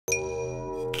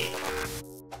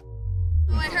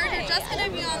just going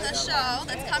to be on the show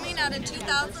that's coming out in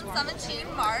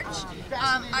 2017, March.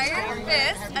 Iron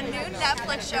Fist, a new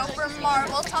Netflix show for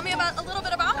Marvel. Tell me a little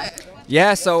bit about it.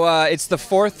 Yeah, so it's the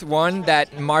fourth one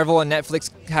that Marvel and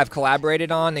Netflix have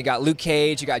collaborated on. They got Luke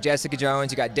Cage, you got Jessica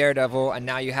Jones, you got Daredevil, and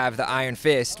now you have the Iron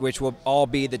Fist, which will all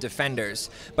be the Defenders.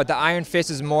 But the Iron Fist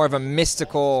is more of a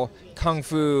mystical, kung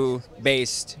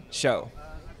fu-based show.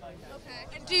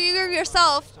 Okay. And do you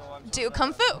yourself do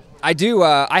kung fu? I do.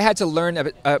 I had to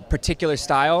learn a particular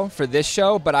style for this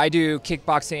show, but I do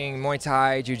kickboxing, Muay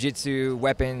Thai, Jiu-Jitsu,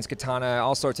 weapons, katana,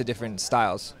 all sorts of different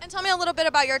styles. And tell me a little bit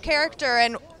about your character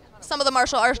and some of the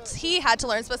martial arts he had to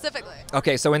learn specifically.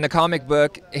 Okay, so in the comic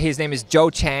book, his name is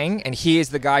Zhou Cheng, and he is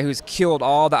the guy who's killed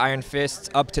all the Iron Fists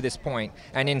up to this point.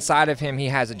 And inside of him, he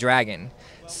has a dragon.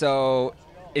 So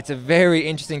it's a very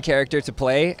interesting character to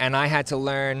play, and I had to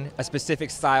learn a specific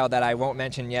style that I won't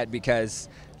mention yet because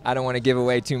I don't want to give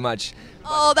away too much.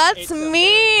 Oh, that's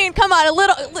mean. Come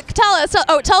on, tell us.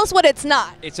 Tell us what it's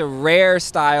not. It's a rare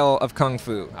style of kung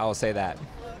fu, I will say that.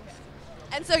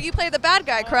 And so you play the bad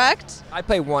guy, correct? I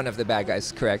play one of the bad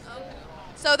guys, correct.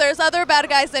 So there's other bad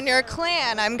guys in your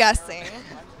clan, I'm guessing.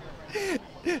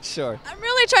 Sure. I'm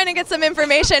really trying to get some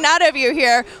information out of you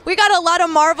here. We got a lot of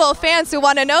Marvel fans who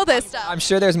want to know this stuff. I'm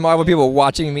sure there's Marvel people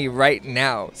watching me right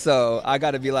now, so I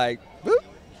got to be like, whoop.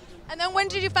 And then when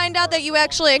did you find out that you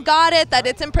actually got it, that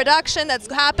it's in production, that's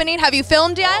happening? Have you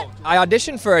filmed yet? I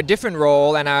auditioned for a different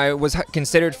role, and I was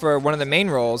considered for one of the main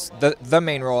roles, the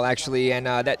main role actually, and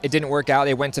that it didn't work out.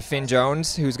 They went to Finn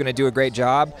Jones, who's going to do a great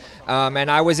job.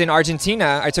 And I was in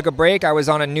Argentina. I took a break. I was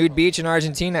on a nude beach in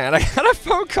Argentina, and I got a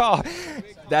phone call.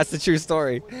 That's the true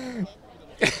story.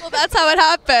 Well, that's how it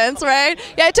happens, right?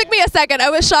 Yeah, it took me a second. I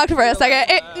was shocked for a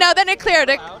second. Then it cleared.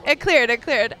 It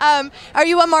cleared. Are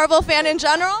you a Marvel fan in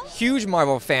general? Huge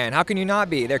Marvel fan. How can you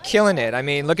not be? They're killing it. I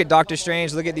mean, look at Doctor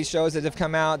Strange. Look at these shows that have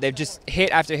come out. They've just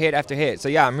hit after hit after hit. So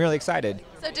yeah, I'm really excited.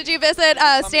 So did you visit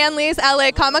Stan Lee's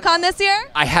LA Comic-Con this year?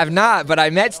 I have not, but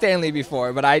I met Stan Lee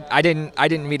before, but I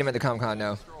didn't meet him at the Comic-Con,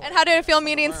 no. And how did it feel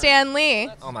meeting Stan Lee?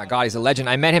 Oh my God, he's a legend.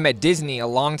 I met him at Disney a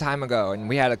long time ago, and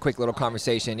we had a quick little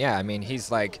conversation. Yeah, I mean,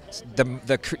 he's like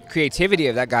the creativity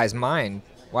of that guy's mind.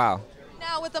 Wow.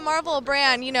 Now with the Marvel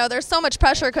brand, you know, there's so much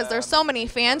pressure because there's so many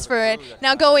fans for it.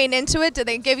 Now going into it, did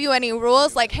they give you any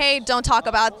rules like, hey, don't talk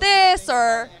about this,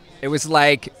 or? It was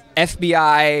like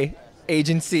FBI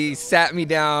agency sat me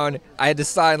down. I had to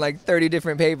sign like 30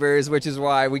 different papers, which is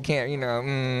why we can't, you know.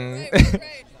 Right.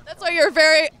 That's why you're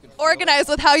very organized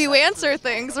with how you answer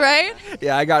things, right?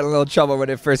 Yeah, I got in a little trouble when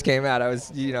it first came out. I was,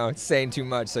 you know, saying too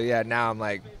much. So yeah, now I'm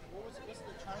like.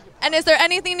 And is there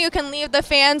anything you can leave the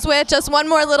fans with? Just one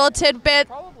more little tidbit.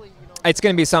 It's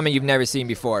going to be something you've never seen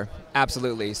before.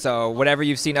 Absolutely. So whatever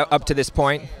you've seen up to this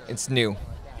point, it's new.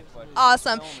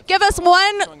 Awesome. Give us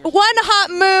one hot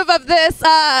move of this.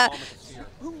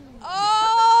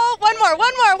 One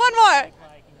more.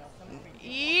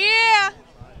 Yeah.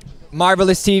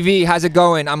 Marvelous TV, how's it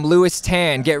going? I'm Louis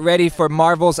Tan. Get ready for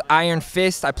Marvel's Iron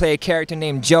Fist. I play a character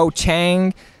named Zhou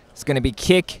Cheng. It's going to be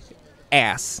kick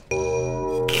ass.